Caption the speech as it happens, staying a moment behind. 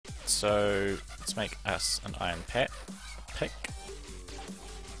so let's make us an iron pick.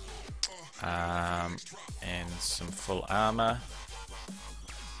 And some full armor.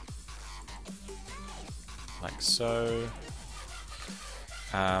 Like so.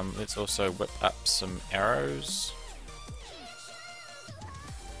 Let's also whip up some arrows.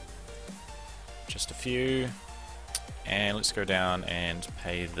 Just a few. And let's go down and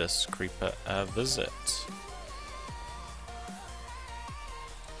pay this creeper a visit.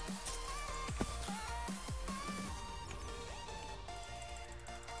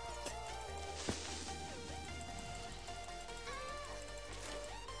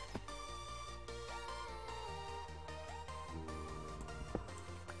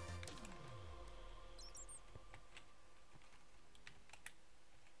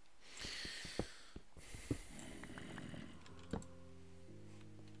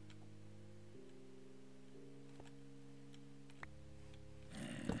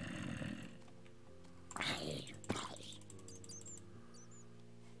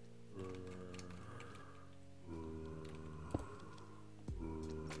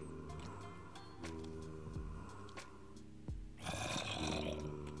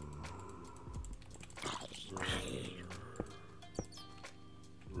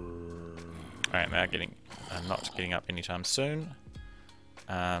 Alright, now not getting up anytime soon.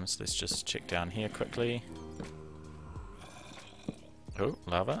 So let's just check down here quickly. Oh,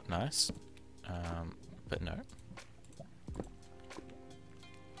 lava, nice. But no.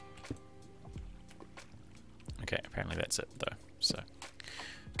 Okay, apparently that's it though. So,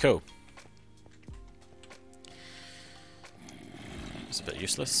 cool. It's a bit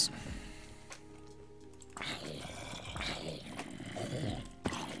useless.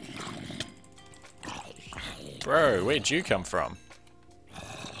 Bro, where'd you come from?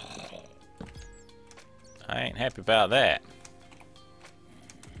 I ain't happy about that.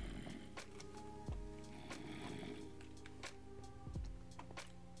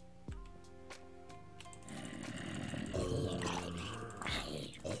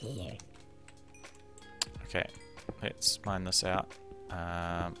 Okay, let's mine this out.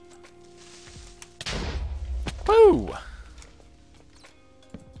 Woo!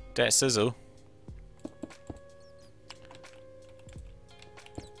 That sizzle.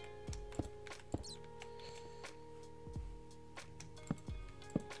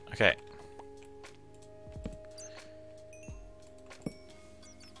 Okay.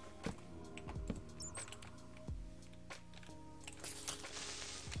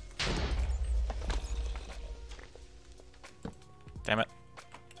 Damn it.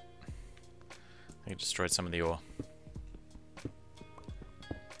 I destroyed some of the ore.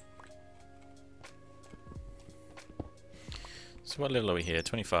 So what level are we here?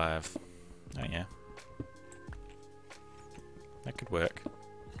 25. Oh yeah. That could work.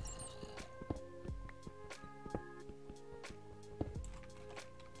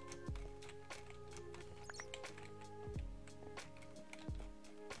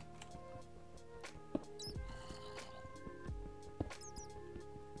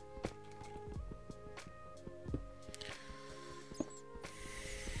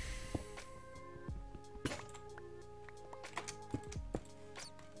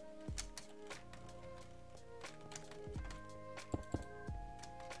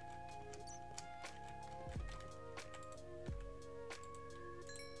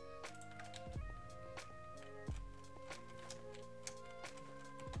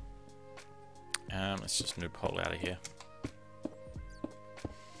 Let's just noob hole out of here.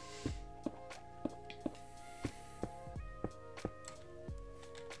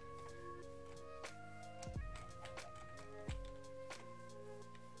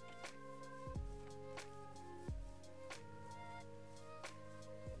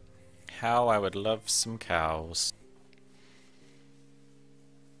 How I would love some cows.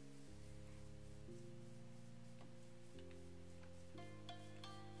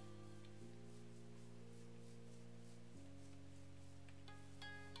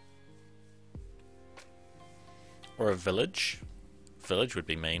 Or a village. Village would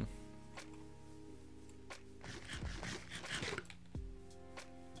be mean.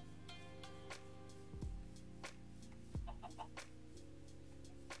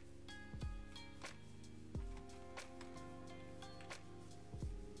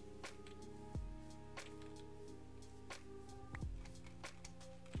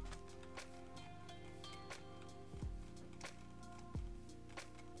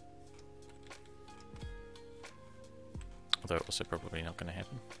 Although also probably not going to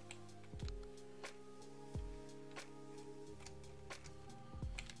happen.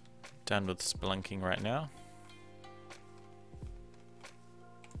 Done with spelunking right now.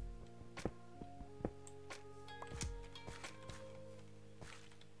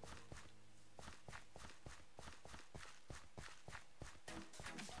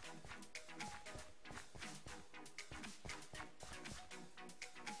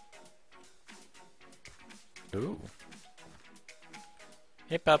 Ooh.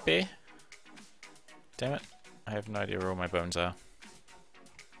 Hey, puppy. Damn it. I have no idea where all my bones are.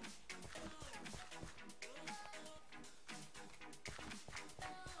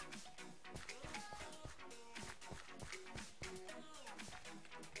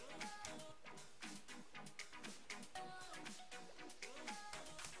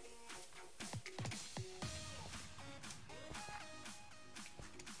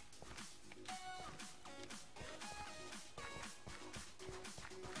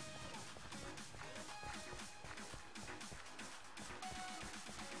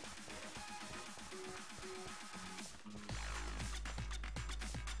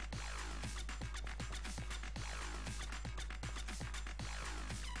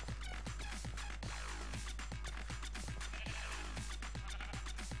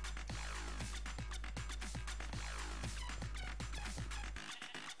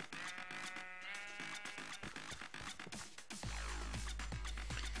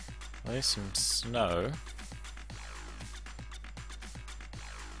 There's some snow.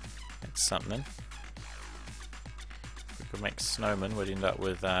 That's something. If we could make snowmen, we'd end up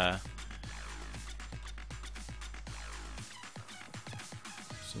with some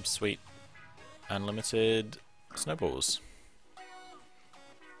sweet unlimited snowballs.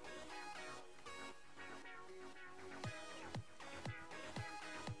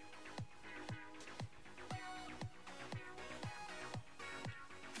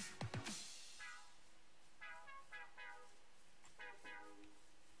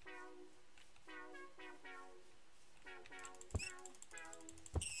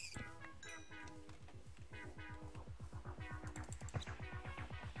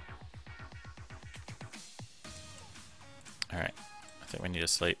 Alright, I think we need to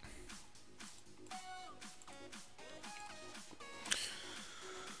sleep.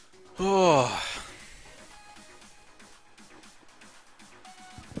 Oh.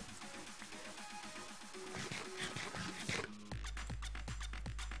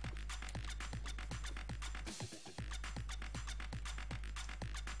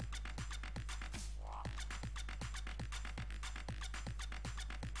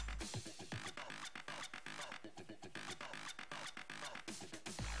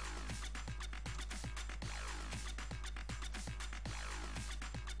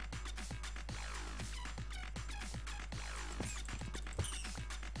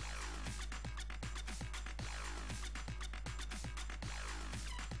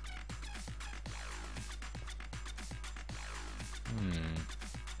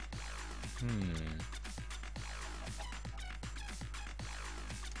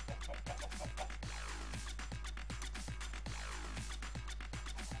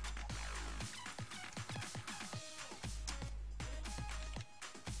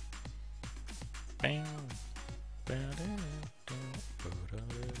 Bang.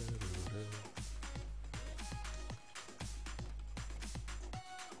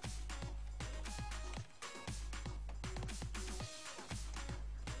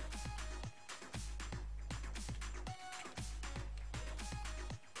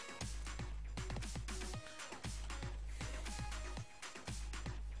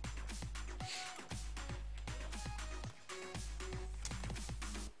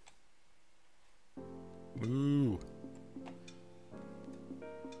 Ooh.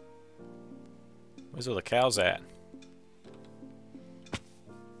 Where's all the cows at?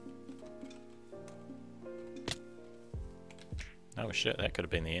 Oh shit, that could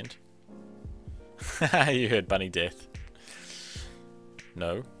have been the end. You heard bunny death.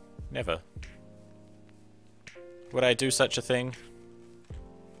 No, never. Would I do such a thing?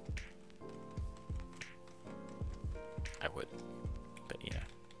 I would, but you know.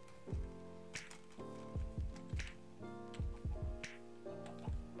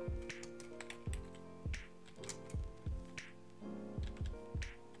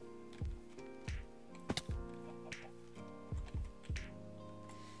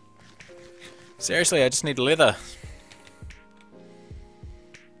 Seriously, I just need leather.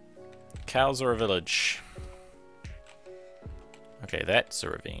 Cows or a village? Okay, that's a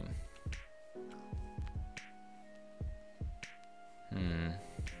ravine.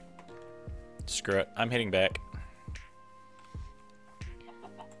 Screw it, I'm heading back.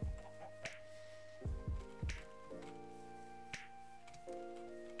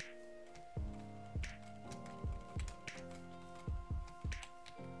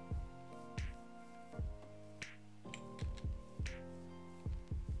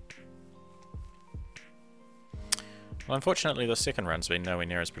 Well, unfortunately, the second run's been nowhere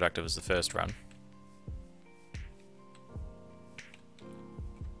near as productive as the first run.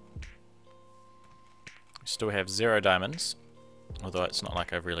 Still have 0 diamonds, although it's not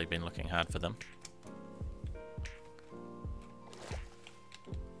like I've really been looking hard for them.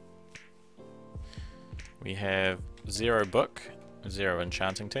 We have 0 book, 0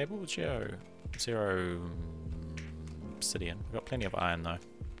 enchanting table, 0 obsidian. We've got plenty of iron though.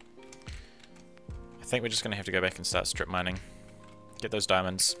 I think we're just going to have to go back and start strip mining. Get those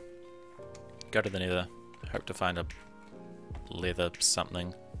diamonds. Go to the nether. Hope to find a leather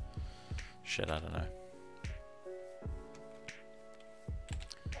something. Shit, I don't know.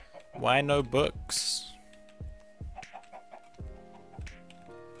 Why no books?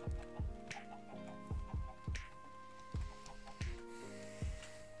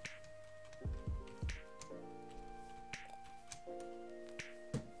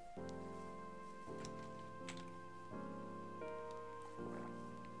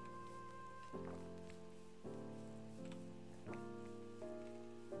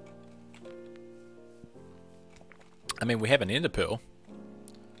 I mean, we have an ender pearl.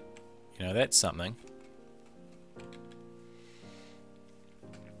 You know, that's something.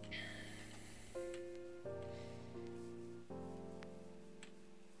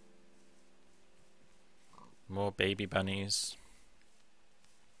 More baby bunnies.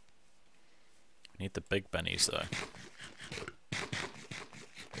 Need the big bunnies though.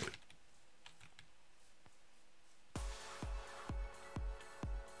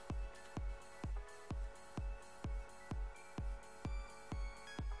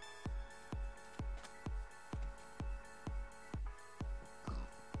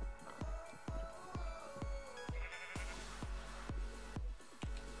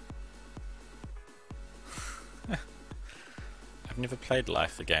 I've never played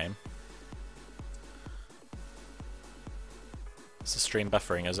Life the game. It's the stream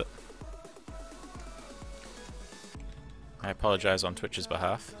buffering, is it? I apologize on Twitch's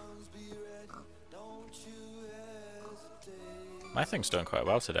behalf. My thing's doing quite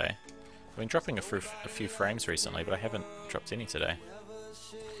well today. I've been dropping a few frames recently, but I haven't dropped any today.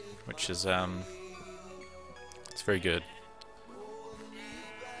 Which is, it's very good.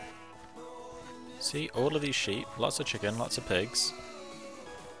 See, all of these sheep, lots of chicken, lots of pigs.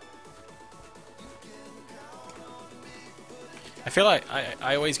 I feel like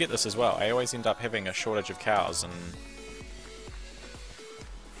I always get this as well. I always end up having a shortage of cows, and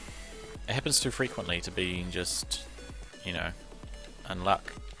it happens too frequently to be just, you know, unluck.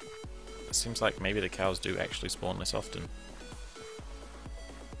 It seems like maybe the cows do actually spawn less often.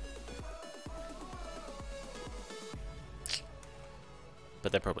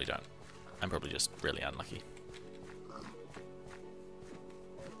 But they probably don't. I'm probably just really unlucky.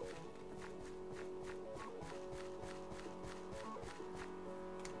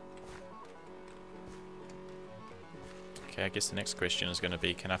 Okay, I guess the next question is going to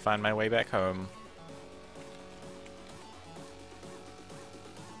be, can I find my way back home?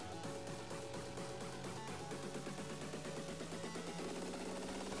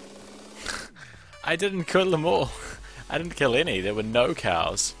 I didn't kill them all. I didn't kill any. There were no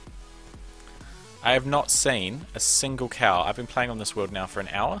cows. I have not seen a single cow. I've been playing on this world now for an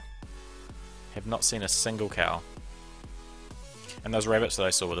hour. Have not seen a single cow. And those rabbits that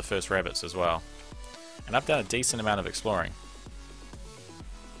I saw were the first rabbits as well. And I've done a decent amount of exploring.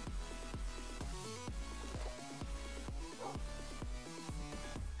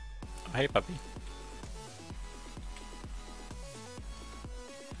 Oh, hey puppy.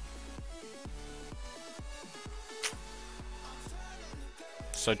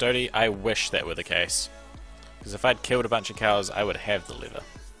 So Dodie, I wish that were the case. Because if I'd killed a bunch of cows, I would have the leather.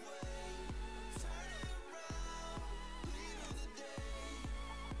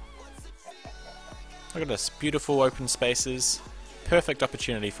 Look at this, beautiful open spaces. Perfect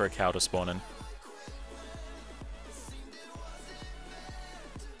opportunity for a cow to spawn in.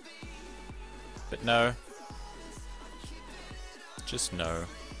 But no. Just no.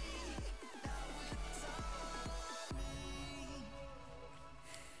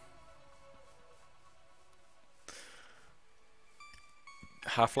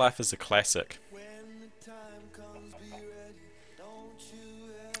 Half-Life is a classic.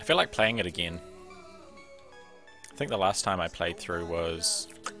 I feel like playing it again. I think the last time I played through was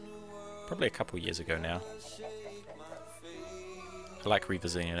probably a couple years ago now. I like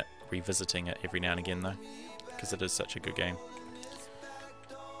revisiting it every now and again though, because it is such a good game.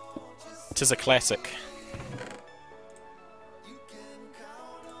 It is a classic.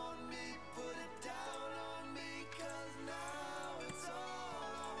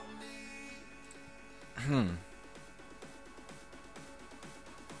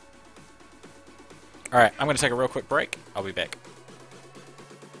 Alright, I'm going to take a real quick break. I'll be back.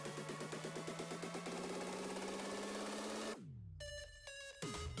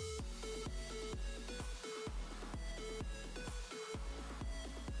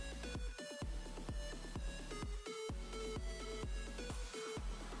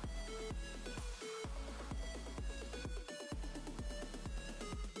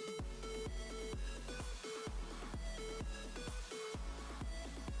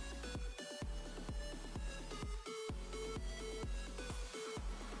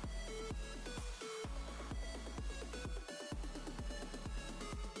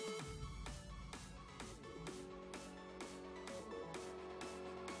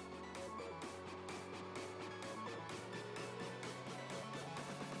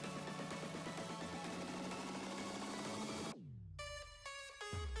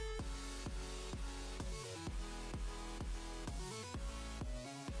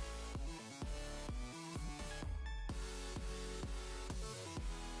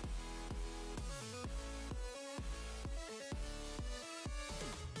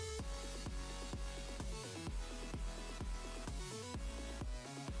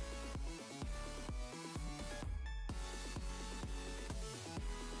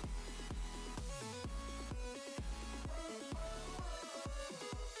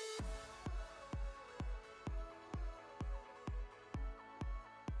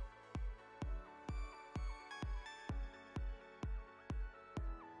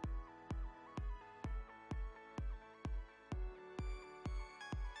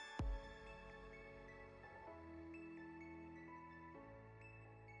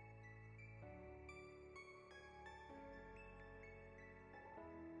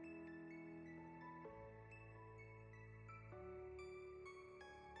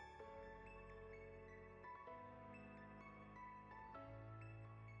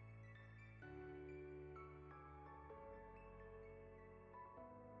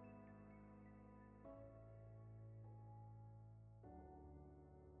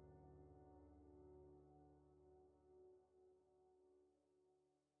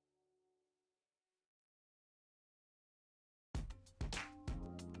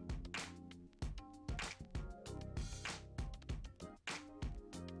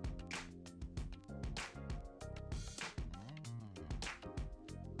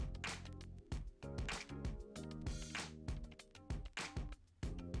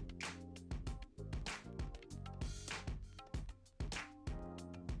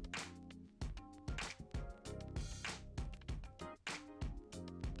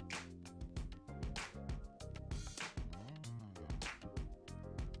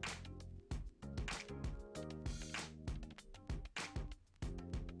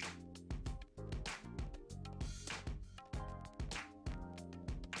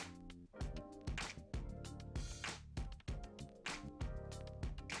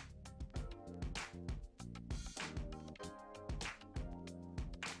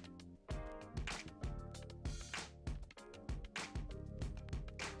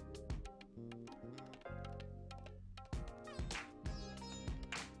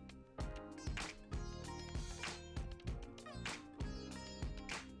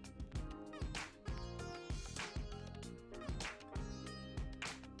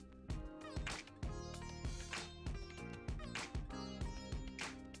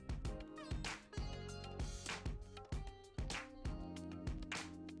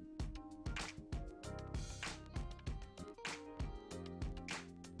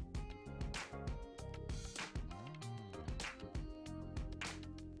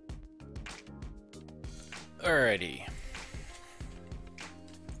 Alrighty.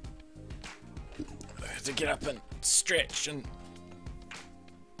 I have to get up and stretch and...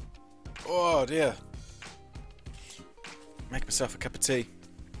 Oh dear. Make myself a cup of tea.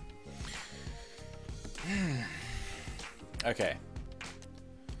 Okay.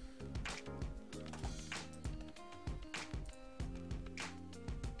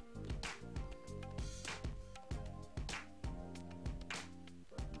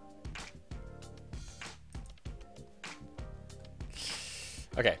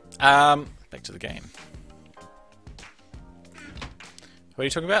 Okay, back to the game. What are you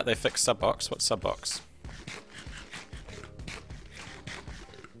talking about? They fixed Subbox? What's Subbox?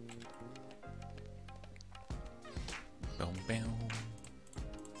 Boom, boom.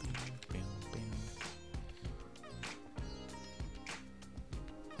 Boom,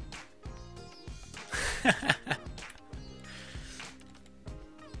 boom.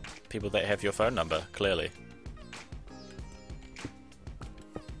 People that have your phone number, clearly.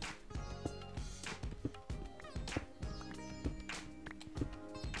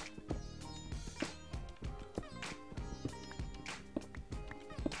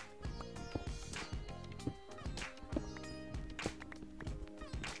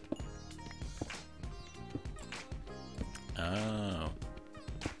 Oh.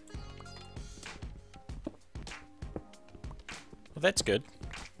 Well, that's good.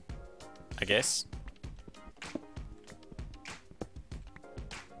 I guess.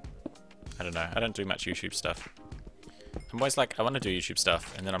 I don't know. I don't do much YouTube stuff. I'm always like, I want to do YouTube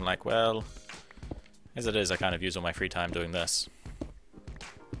stuff, and then I'm like, well, as it is, I kind of use all my free time doing this.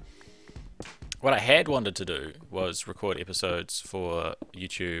 What I had wanted to do was record episodes for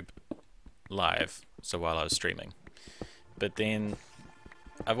YouTube live, so while I was streaming. But then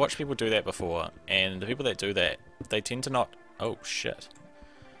I've watched people do that before, and the people that do that, they tend to not... Oh, shit.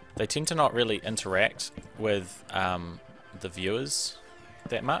 They tend to not really interact with the viewers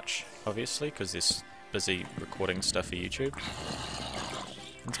that much, obviously, because they're busy recording stuff for YouTube.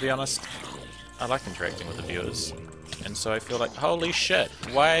 And to be honest, I like interacting with the viewers. And so I feel like, holy shit,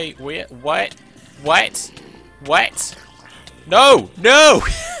 why, where, what, no, no!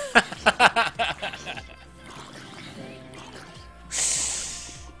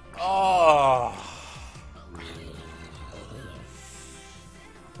 Oh.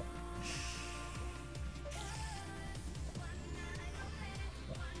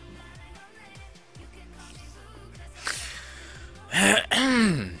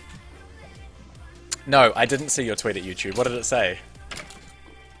 No, I didn't see your tweet at YouTube. What did it say?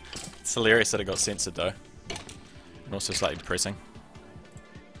 It's hilarious that it got censored though. And also slightly depressing.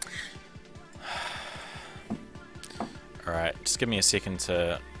 Alright, just give me a second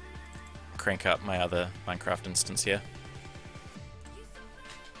to crank up my other Minecraft instance here.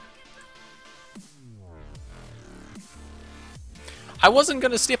 I wasn't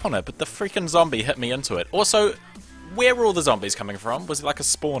going to step on it, but the freaking zombie hit me into it. Also, where were all the zombies coming from? Was it like a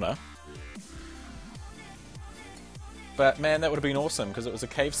spawner? But man, that would have been awesome, because it was a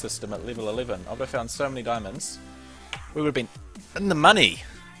cave system at level 11. I would have found so many diamonds. We would have been in the money.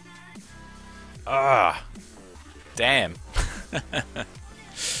 Ah, damn.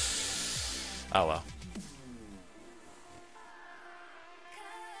 Oh well.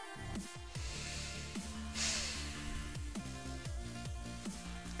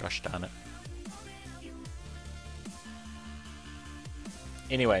 Gosh darn it.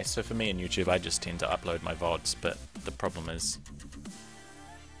 Anyway, so for me in YouTube, I just tend to upload my VODs, but the problem is...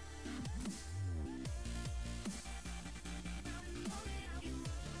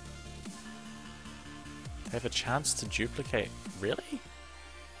 they have a chance to duplicate. Really?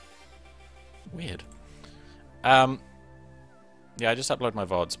 Weird. Yeah, I just upload my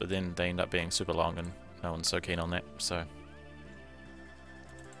VODs, but then they end up being super long and no one's so keen on that, so...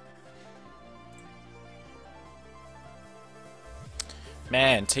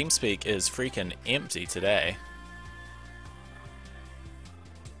 Man, TeamSpeak is freaking empty today.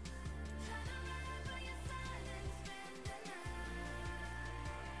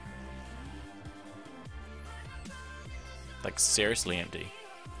 Like, seriously empty.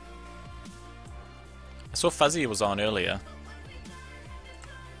 I saw Fuzzy was on earlier.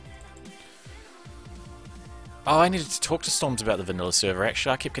 Oh, I needed to talk to Storms about the vanilla server.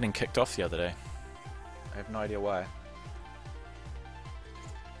 Actually, I kept getting kicked off the other day. I have no idea why.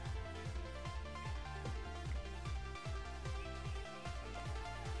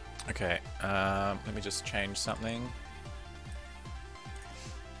 Okay, let me just change something.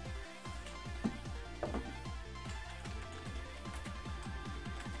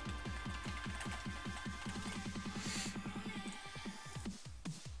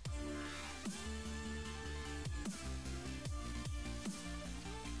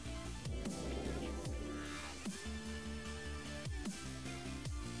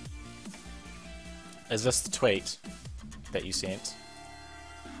 Is this the tweet that you sent?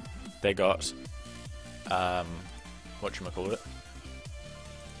 They got, whatchamacallit?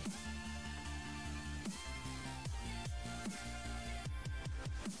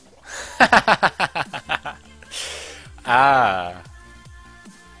 Ah.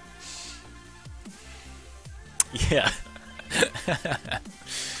 Yeah.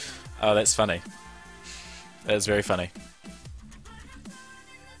 Oh, that's funny. That is very funny.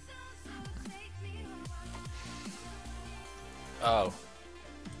 Oh.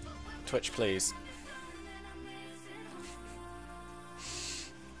 Twitch, please.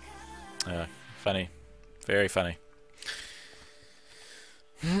 Funny. Very funny.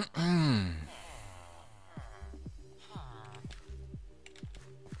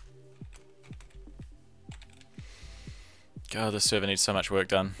 God, this server needs so much work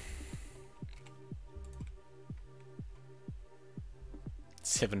done.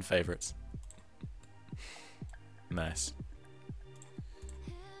 7 favorites. Nice.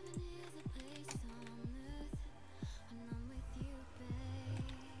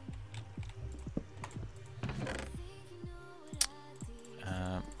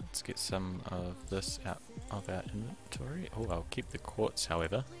 Let's get some of this out of our inventory. Oh, I'll keep the quartz,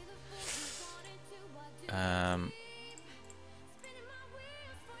 however.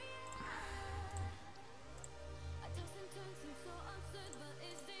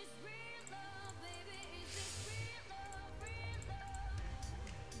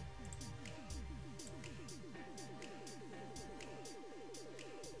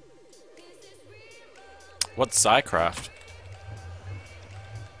 What's Psycraft?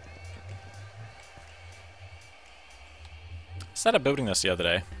 I started building this the other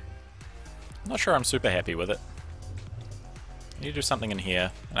day. I'm not sure I'm super happy with it. I need to do something in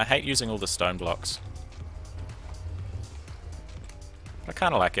here, and I hate using all the stone blocks. But I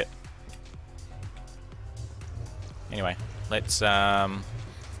kinda like it. Anyway, let's what are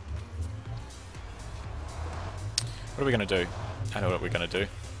we gonna do? I know what we're gonna do.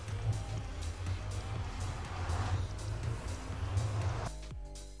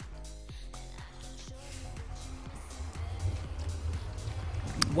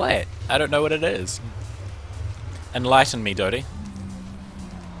 What? I don't know what it is. Enlighten me, Dodie.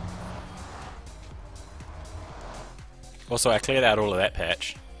 Also, I cleared out all of that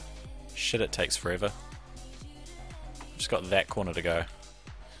patch. Shit, it takes forever. Just got that corner to go.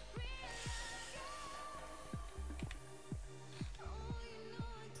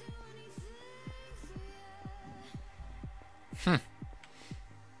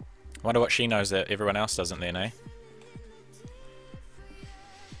 Wonder what she knows that everyone else doesn't then, eh?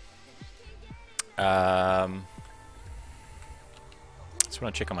 Just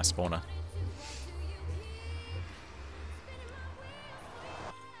want to check on my spawner.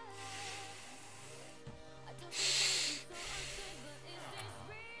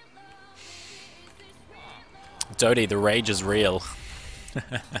 Dodie, the rage is real.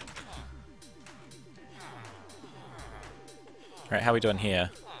 Right, how are we doing here?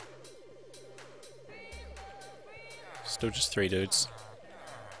 Still just 3 dudes.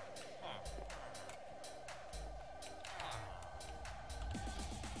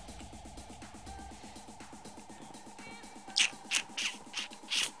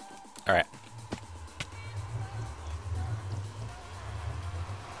 Alright.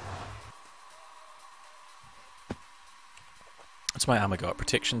 What's my armor got?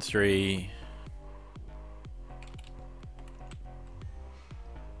 Protection 3.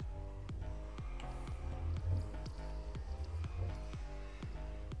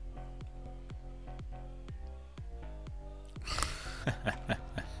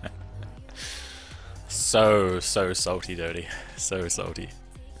 So salty, Dodie. So salty.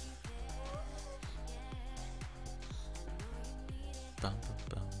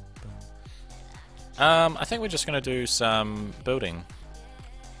 I think we're just going to do some building.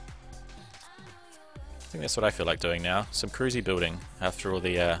 I think that's what I feel like doing now. Some cruisy building after all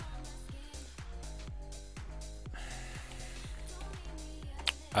the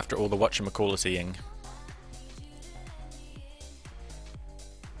whatchamacallitying.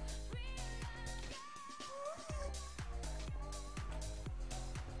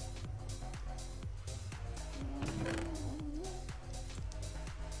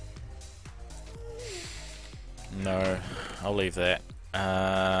 No, I'll leave that.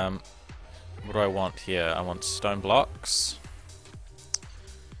 What do I want here? I want stone blocks.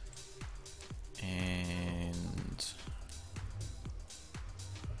 And...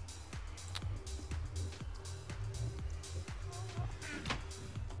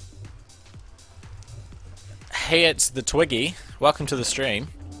 hey, it's the Twiggy. Welcome to the stream.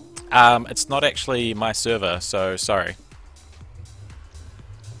 It's not actually my server, so sorry.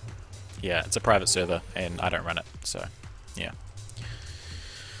 Yeah, it's a private server, and I don't run it, so yeah.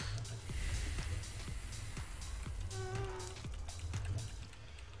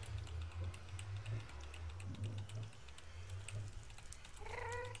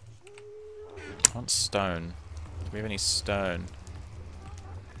 I want stone. Do we have any stone?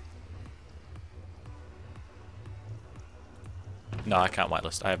 No, I can't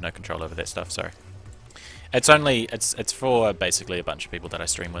whitelist. I have no control over that stuff, sorry. It's only, it's for basically a bunch of people that I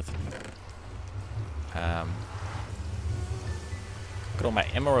stream with. Got all my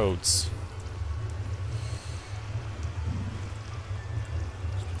emeralds.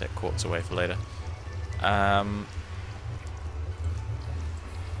 Put that quartz away for later.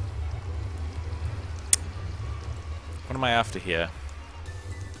 What am I after here?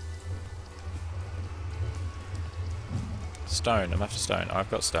 Stone. I'm after stone. Oh,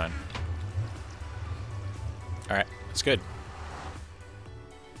 I've got stone. Alright, it's good.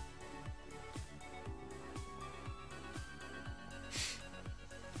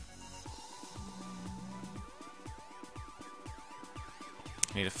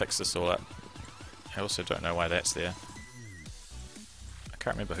 I need to fix this all up. I also don't know why that's there. I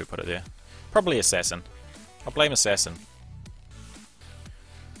can't remember who put it there. Probably Assassin. I'll blame Assassin.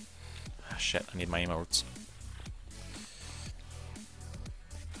 Ah, shit, I need my emeralds.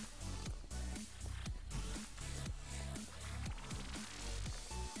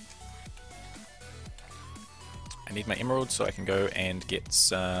 I need my emeralds so I can go and get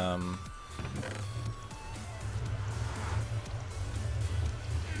some...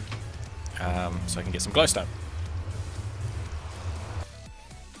 so I can get some glowstone.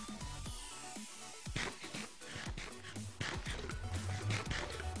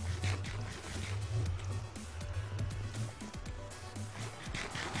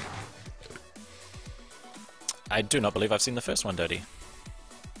 I do not believe I've seen the first one, Dirty.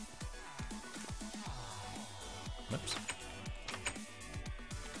 Oops.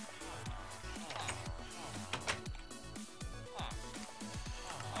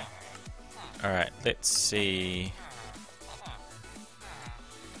 Alright, let's see.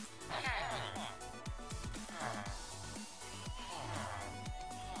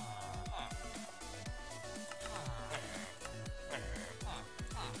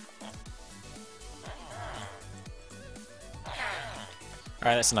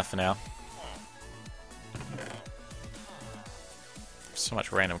 Alright, that's enough for now. So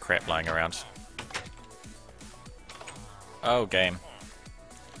much random crap lying around. Oh, game.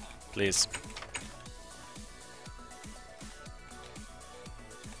 Please.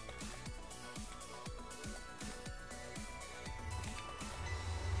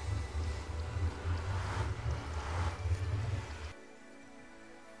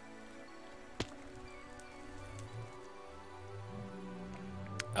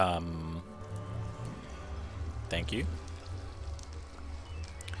 Thank you.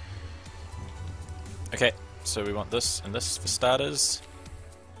 Okay, so we want this and this for starters.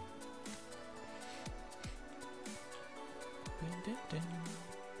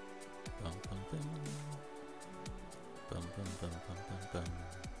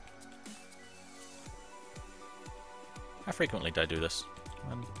 How frequently do I do this?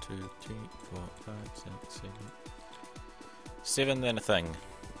 1, 2, 3, 4, 5, 6, 7. 7, then a thing.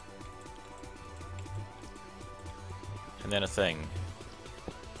 And then a thing.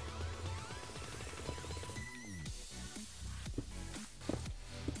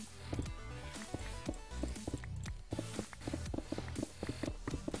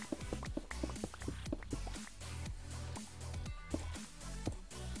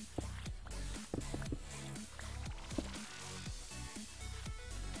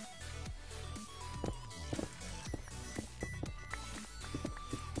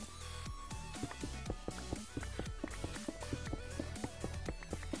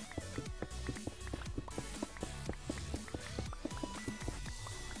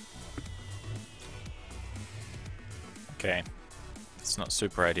 Okay, it's not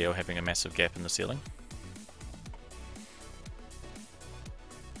super ideal having a massive gap in the ceiling.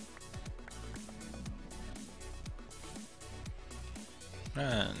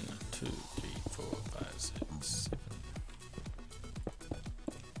 One, 2, 3, 4, 5, 6, 7.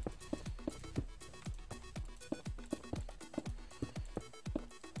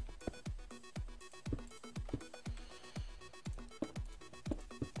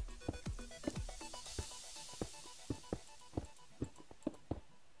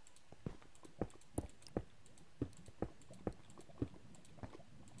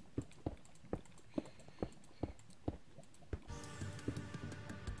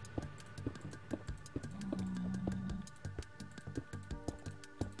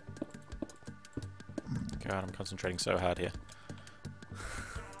 God, I'm concentrating so hard here.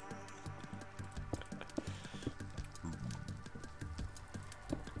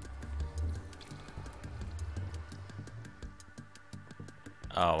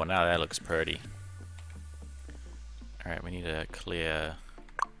 Oh, well now that looks pretty. Alright, we need to clear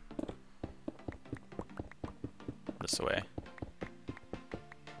this away.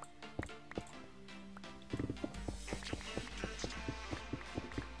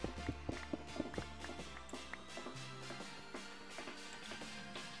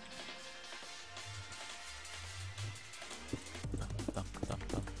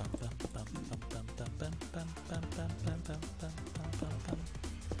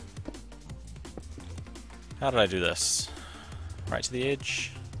 How did I do this? Right to the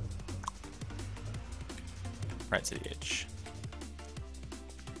edge. Right to the edge.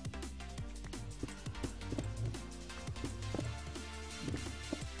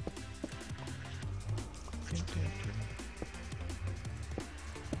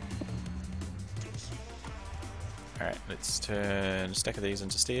 Alright, let's turn a stack of these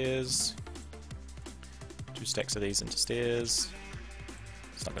into stairs. 2 stacks of these into stairs.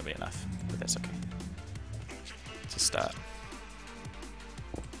 It's not going to be enough, but that's okay. It's a start.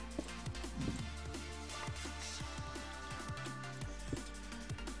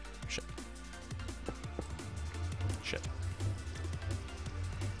 Shit. Shit.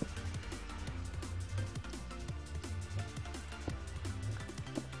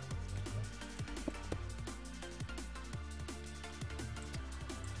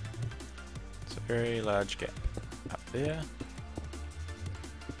 It's a very large gap up there.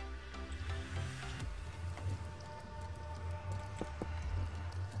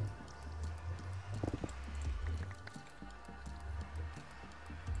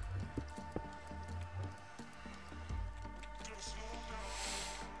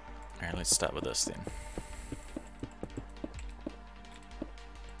 Alright, let's start with this then.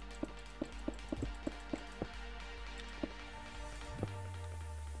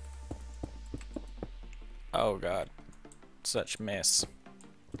 Oh god, such mess.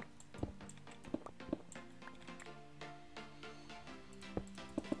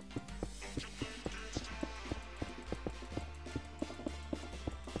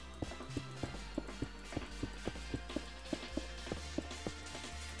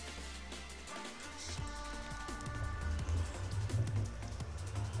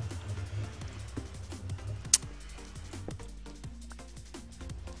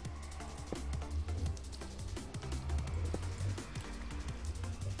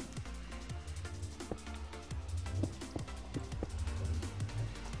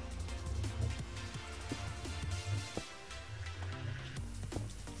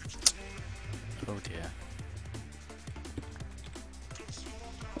 Oh dear.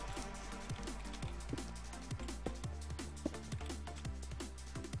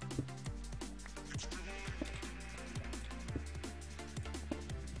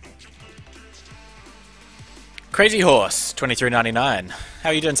 Crazy Horse 23.99. How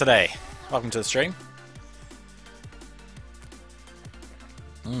are you doing today? Welcome to the stream.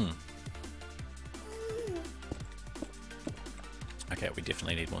 Okay, we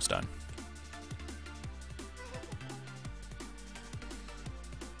definitely need more stone.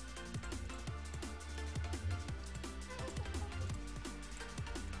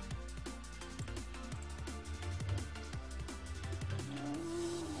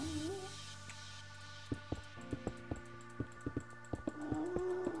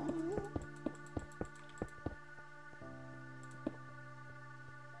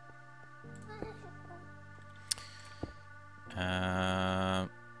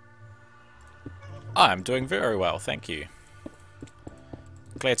 I'm doing very well, thank you.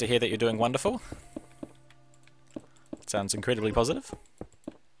 Glad to hear that you're doing wonderful. Sounds incredibly positive.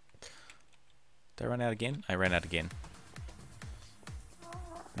 Did I run out again? I ran out again.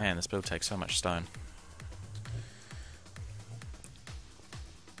 Man, this build takes so much stone.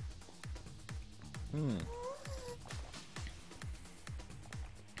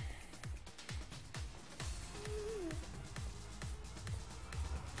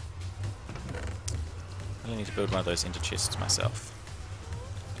 I need to build one of those ender chests myself.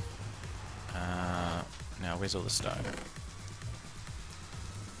 Now, where's all the stone?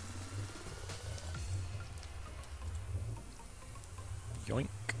 Yoink.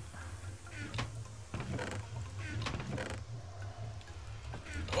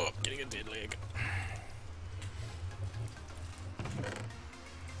 Oh, I'm getting a dead leg.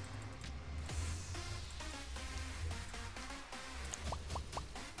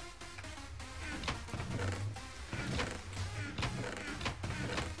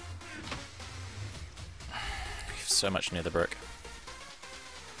 so much nether brick.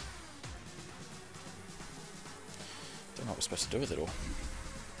 Don't know what we're supposed to do with it all.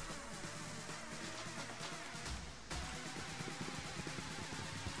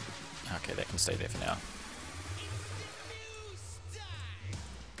 Okay, that can stay there for now.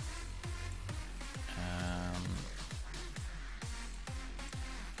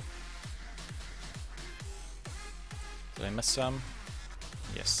 Did I miss some?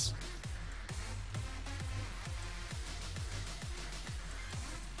 Yes.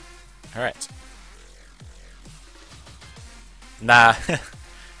 Alright. Nah,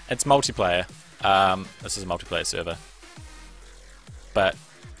 it's multiplayer. This is a multiplayer server. But,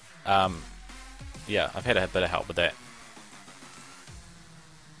 yeah, I've had a bit of help with that.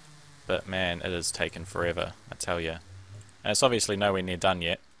 But man, it has taken forever, I tell you. And it's obviously nowhere near done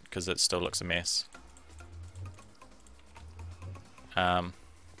yet, because it still looks a mess.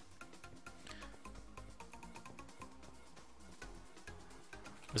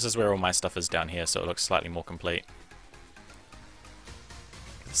 This is where all my stuff is down here, so it looks slightly more complete.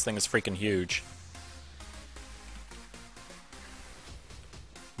 This thing is freaking huge.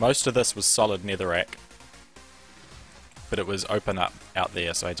 Most of this was solid netherrack, but it was open up out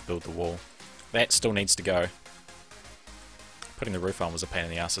there, so I had to build the wall. That still needs to go. Putting the roof on was a pain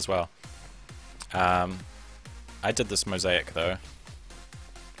in the ass as well. I did this mosaic though,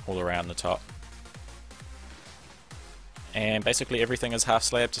 all around the top. And basically everything is half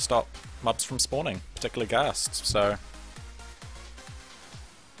slab to stop mobs from spawning, particularly ghasts, so...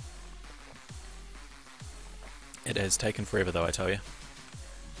 It has taken forever though, I tell you.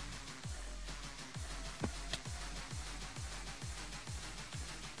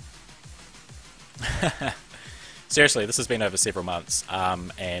 Seriously, this has been over several months,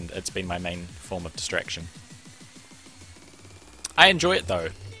 and it's been my main form of distraction. I enjoy it though.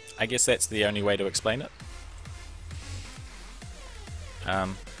 I guess that's the only way to explain it.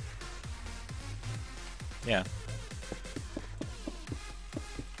 Yeah.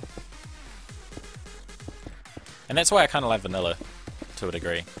 And that's why I kind of like vanilla, to a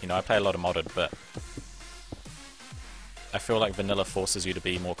degree. You know, I play a lot of modded, but I feel like vanilla forces you to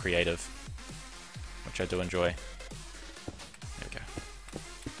be more creative, which I do enjoy. There we go.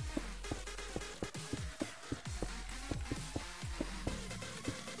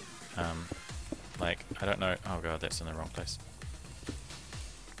 Like, I don't know... Oh god, that's in the wrong place.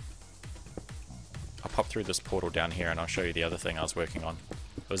 I'll pop through this portal down here and I'll show you the other thing I was working on.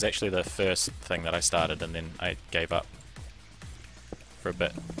 It was actually the first thing that I started, and then I gave up for a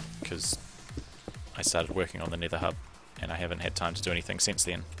bit because I started working on the Nether Hub and I haven't had time to do anything since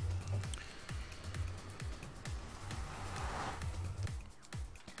then.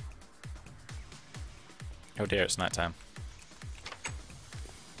 Oh dear, it's night time.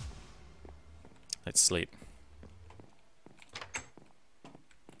 Let's sleep.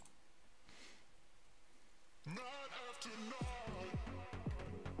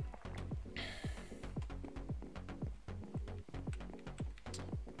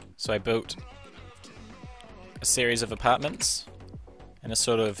 So I built a series of apartments in a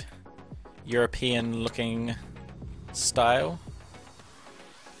sort of European looking style.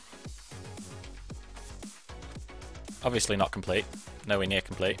 Obviously not complete, nowhere near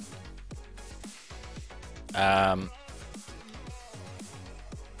complete.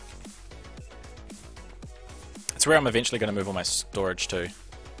 It's where I'm eventually going to move all my storage to.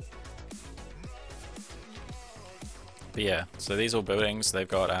 But yeah, so these are buildings. They've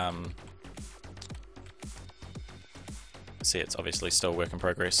got, see, it's obviously still a work in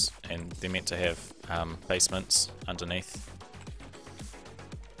progress, and they're meant to have basements underneath.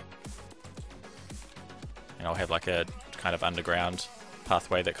 And I'll have like a kind of underground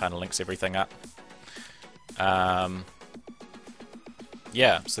pathway that kind of links everything up.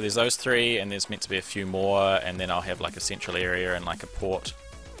 Yeah, so there's those three, and there's meant to be a few more, and then I'll have like a central area and like a port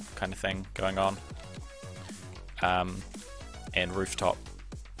kind of thing going on. And rooftop.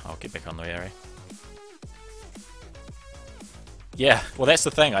 I'll get back on the area. Yeah, well that's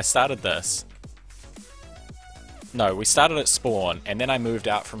the thing, I started this. No, we started at spawn, and then I moved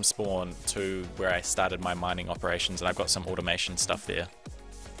out from spawn to where I started my mining operations, and I've got some automation stuff there.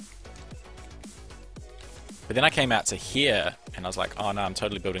 But then I came out to here, and I was like, oh no, I'm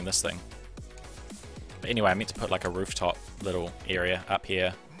totally building this thing. But anyway, I meant to put like a rooftop little area up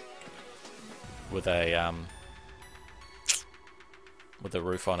here with a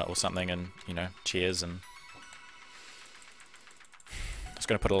roof on it or something, and you know, chairs, and I was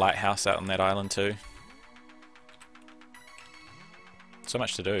going to put a lighthouse out on that island too. So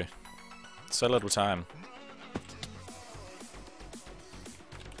much to do. So little time.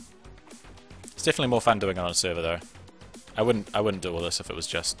 It's definitely more fun doing it on a server though. I wouldn't do all this if it was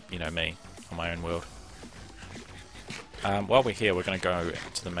just, you know, me on my own world. While we're here, we're going to go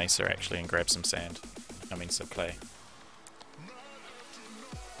to the mesa actually and grab some sand. I mean some clay.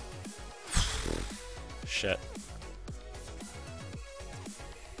 Shit.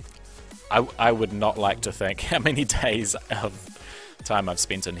 I would not like to think how many days of time I've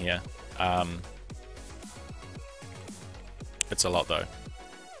spent in here. It's a lot though.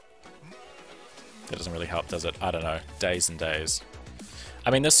 That doesn't really help, does it? I don't know. Days and days.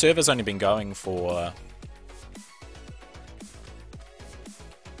 I mean, this server's only been going for...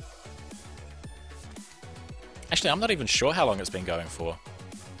 Actually, I'm not even sure how long it's been going for.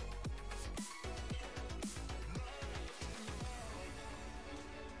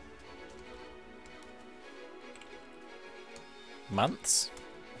 Months?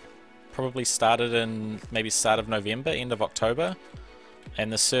 Probably started in maybe start of November, end of October.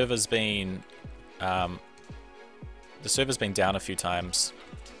 And the server's been... the server's been down a few times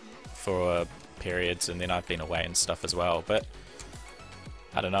for periods, and then I've been away and stuff as well, but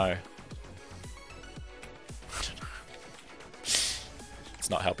I don't know. It's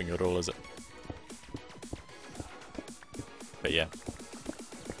not helping you at all, is it? But yeah.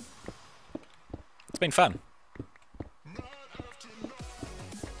 It's been fun.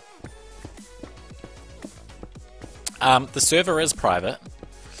 The server is private.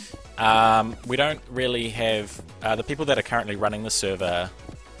 We don't really have... the people that are currently running the server...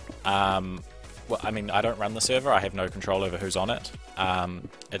 well, I mean, I don't run the server. I have no control over who's on it.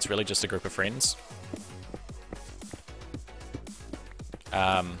 It's really just a group of friends.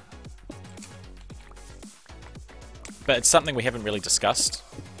 But it's something we haven't really discussed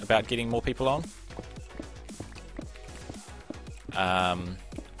about getting more people on.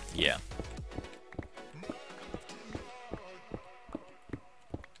 Yeah.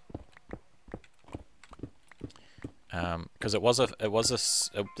 Because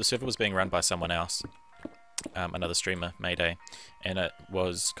the server was being run by someone else, another streamer, Mayday, and it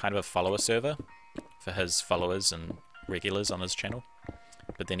was kind of a follower server for his followers and regulars on his channel.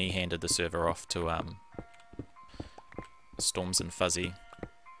 But then he handed the server off to Storms and Fuzzy,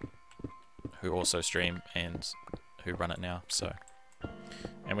 who also stream and who run it now. So,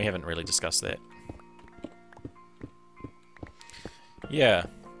 and we haven't really discussed that. Yeah.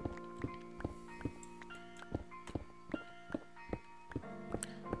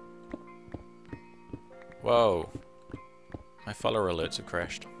 Whoa. My follower alerts have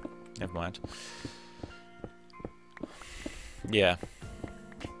crashed. Never mind. Yeah.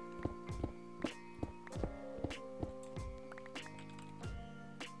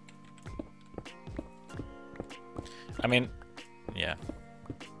 I mean, yeah.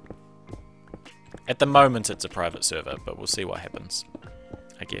 At the moment it's a private server, but we'll see what happens.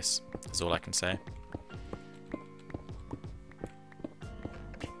 I guess, is all I can say.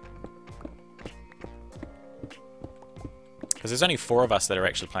 Because there's only 4 of us that are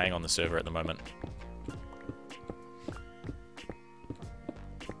actually playing on the server at the moment.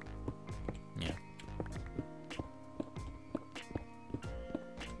 Yeah.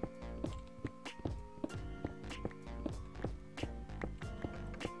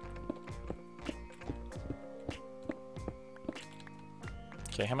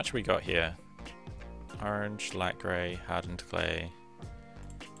 Okay, how much we got here? Orange, light grey, hardened clay.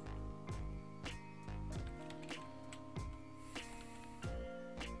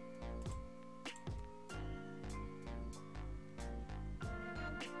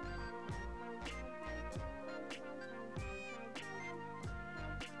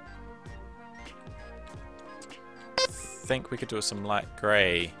 I think we could do some light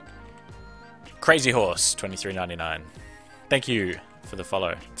grey. Crazy Horse, 23.99. Thank you for the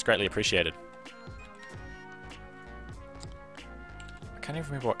follow. It's greatly appreciated. I can't even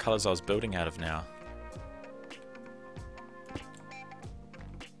remember what colours I was building out of now.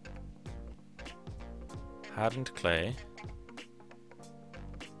 Hardened clay.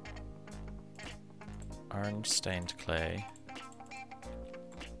 Orange stained clay.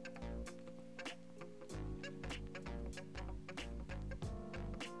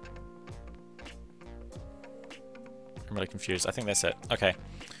 I'm really confused. I think that's it. Okay.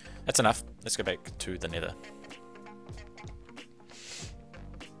 That's enough. Let's go back to the nether.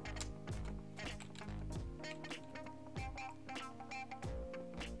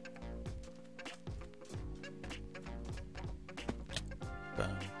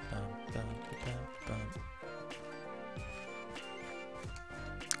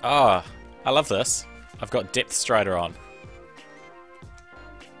 Ah, I love this. I've got Depth Strider on.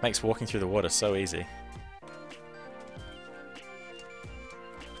 Makes walking through the water so easy.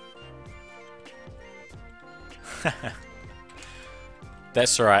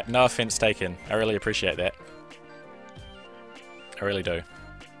 That's alright, no offense taken. I really appreciate that. I really do.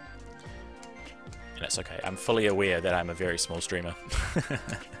 And it's okay, I'm fully aware that I'm a very small streamer.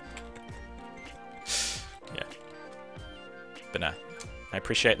 Yeah. But no, I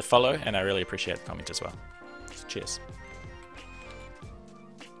appreciate the follow, and I really appreciate the comment as well. So cheers.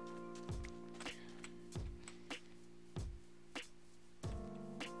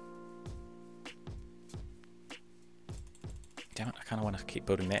 Damn it, I kind of want to keep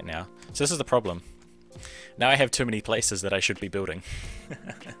building that now. So this is the problem. Now I have too many places that I should be building.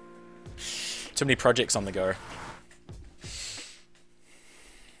 Too many projects on the go.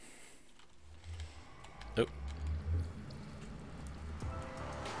 Oop.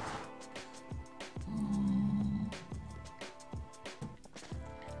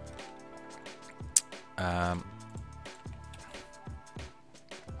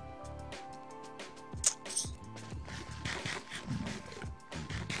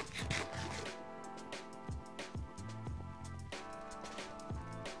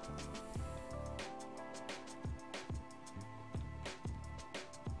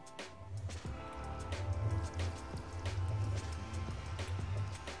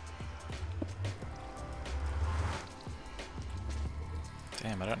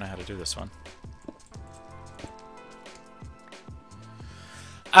 Damn, I don't know how to do this one.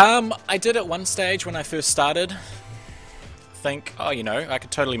 I did at one stage when I first started think, oh, you know, I could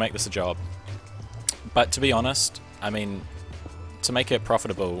totally make this a job. But to be honest, I mean, to make it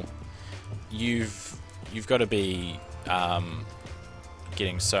profitable, you've got to be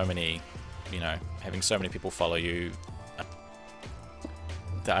getting so many, you know, having so many people follow you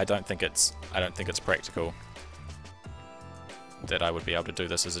that I don't think it's practical that I would be able to do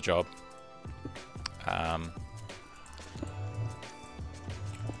this as a job.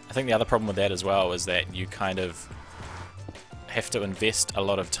 I think the other problem with that as well is that you kind of have to invest a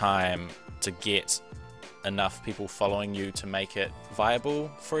lot of time to get enough people following you to make it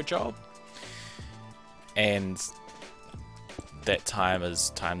viable for a job. And that time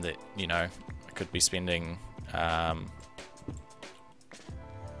is time that, you know, I could be spending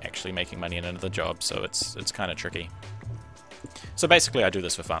actually making money in another job, so it's kind of tricky. So basically I do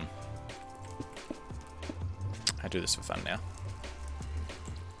this for fun. I do this for fun now.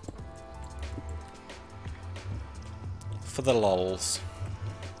 For the lols.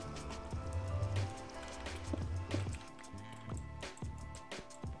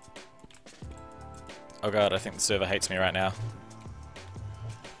 Oh god, I think the server hates me right now.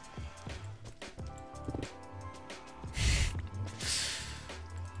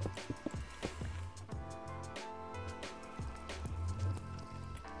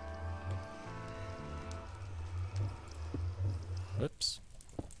 Whoops.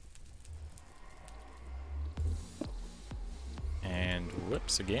 And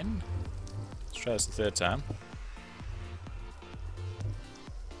whoops again. Let's try this the third time.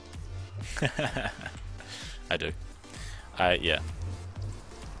 I do. Yeah.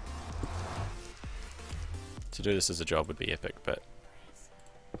 To do this as a job would be epic, but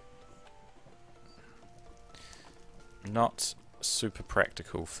not super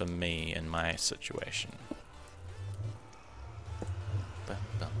practical for me in my situation.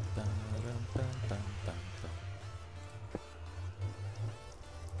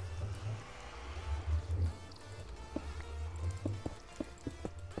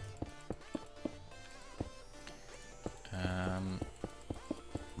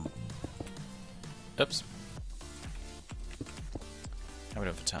 Oops. How we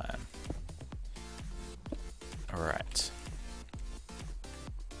doing for time? Alright.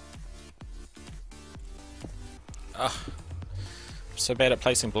 Ugh. I'm so bad at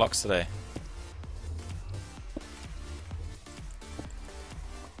placing blocks today.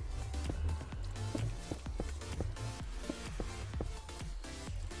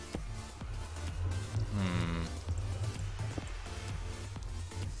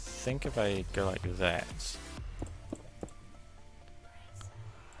 I think if I go like that.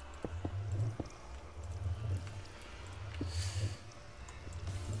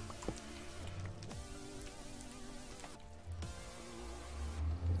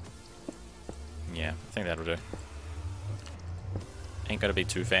 Yeah, I think that'll do. Ain't gotta be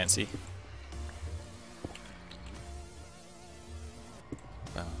too fancy.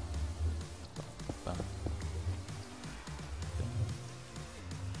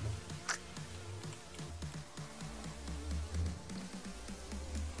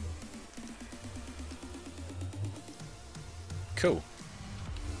 Cool.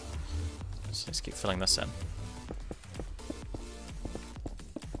 So let's keep filling this in.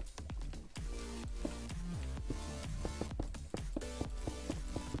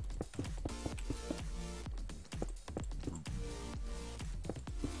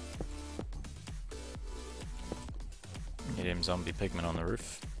 Hear them zombie pigmen on the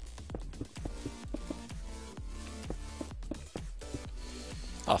roof.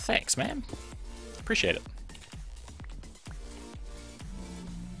 Oh, thanks, man. Appreciate it.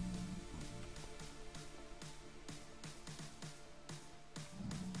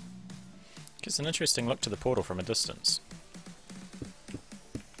 Gives an interesting look to the portal from a distance.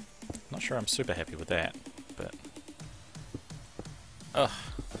 Not sure I'm super happy with that, but... Ugh.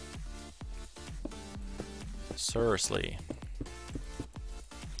 Seriously.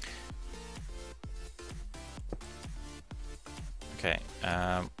 Okay,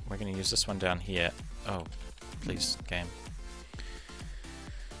 we're going to use this one down here. Oh, please, game.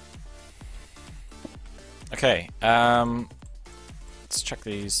 Okay, let's check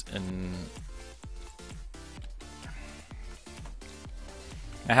these in...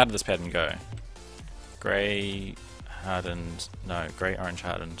 Now, how did this pattern go? Grey, hardened, no, grey, orange,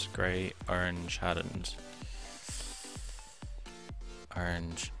 hardened, grey, orange, hardened,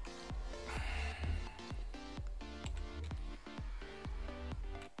 orange.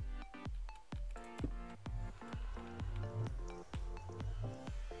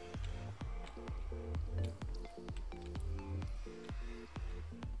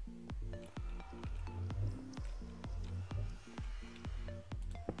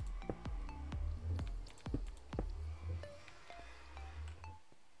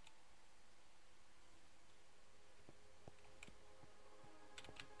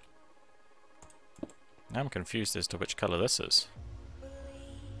 Now I'm confused as to which colour this is.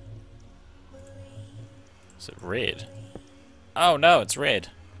 Is it red? Oh no, it's red.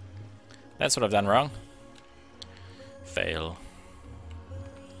 That's what I've done wrong. Fail.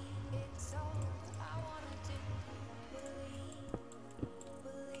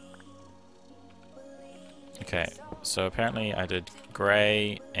 Okay, so apparently I did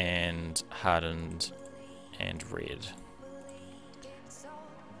grey and hardened and red.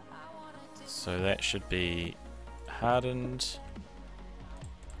 So that should be hardened,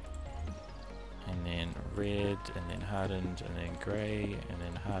 and then red, and then hardened, and then grey, and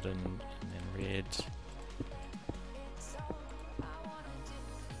then hardened, and then red.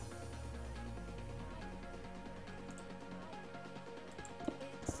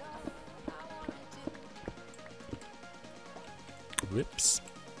 Whoops.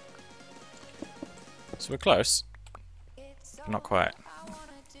 So we're close. Not quite.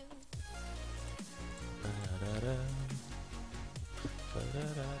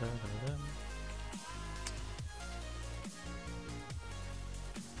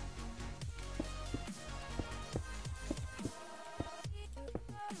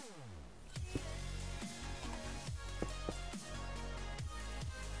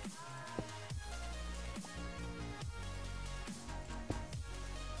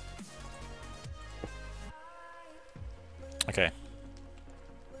 Okay.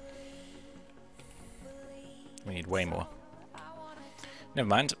 We need way more. Never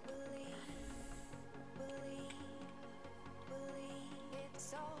mind.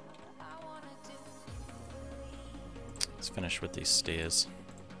 Let's finish with these stairs.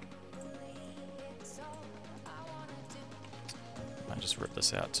 Might just rip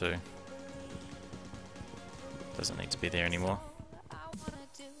this out too. Doesn't need to be there anymore.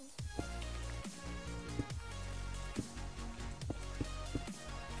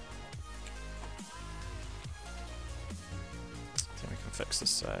 Fix this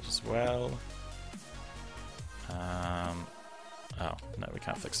side as well. Oh, no, we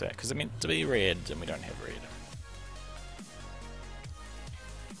can't fix that because it meant to be red and we don't have red.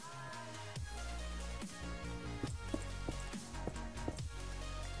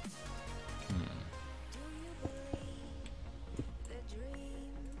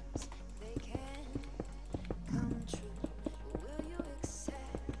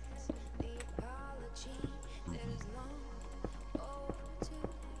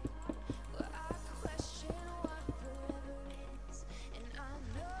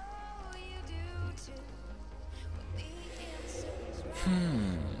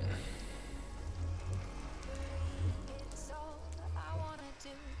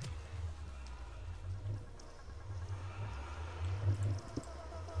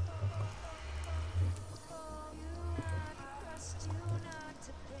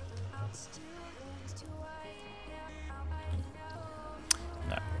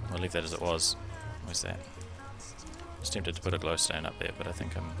 No, we'll leave that as it was. Where's that? I was tempted to put a glowstone up there, but I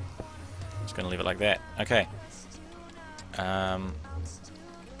think I'm just going to leave it like that. Okay.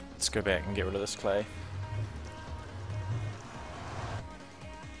 Let's go back and get rid of this clay.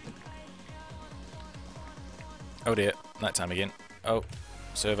 Oh dear, night time again. Oh,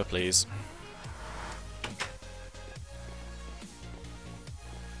 server please.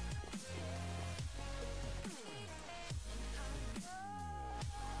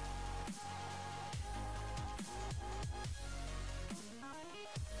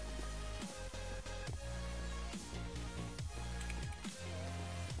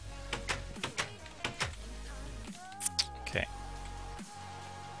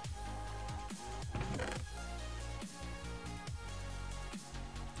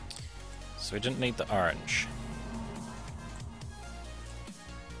 So we didn't need the orange.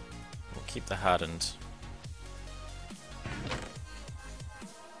 We'll keep the hardened.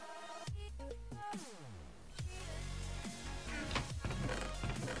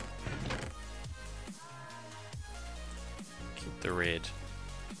 Keep the red.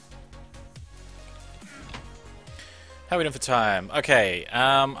 How are we doing for time? Okay,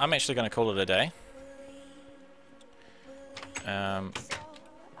 I'm actually going to call it a day.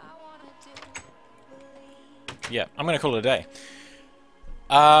 Yeah, I'm going to call it a day.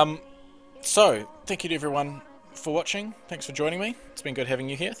 So, thank you to everyone for watching. Thanks for joining me. It's been good having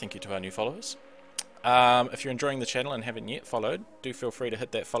you here. Thank you to our new followers. If you're enjoying the channel and haven't yet followed, do feel free to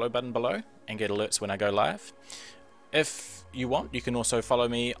hit that follow button below and get alerts when I go live. If you want, you can also follow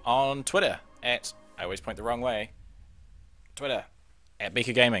me on Twitter at, I always point the wrong way, Twitter at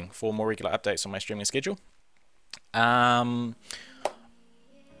Beaker Gaming for more regular updates on my streaming schedule.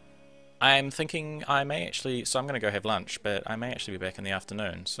 I'm thinking I may actually, so I'm going to go have lunch, but I may actually be back in the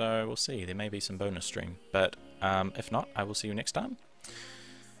afternoon, so we'll see. There may be some bonus stream, but if not, I will see you next time.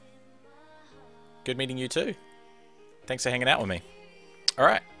 Good meeting you too. Thanks for hanging out with me.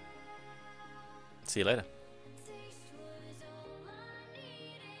 Alright. See you later.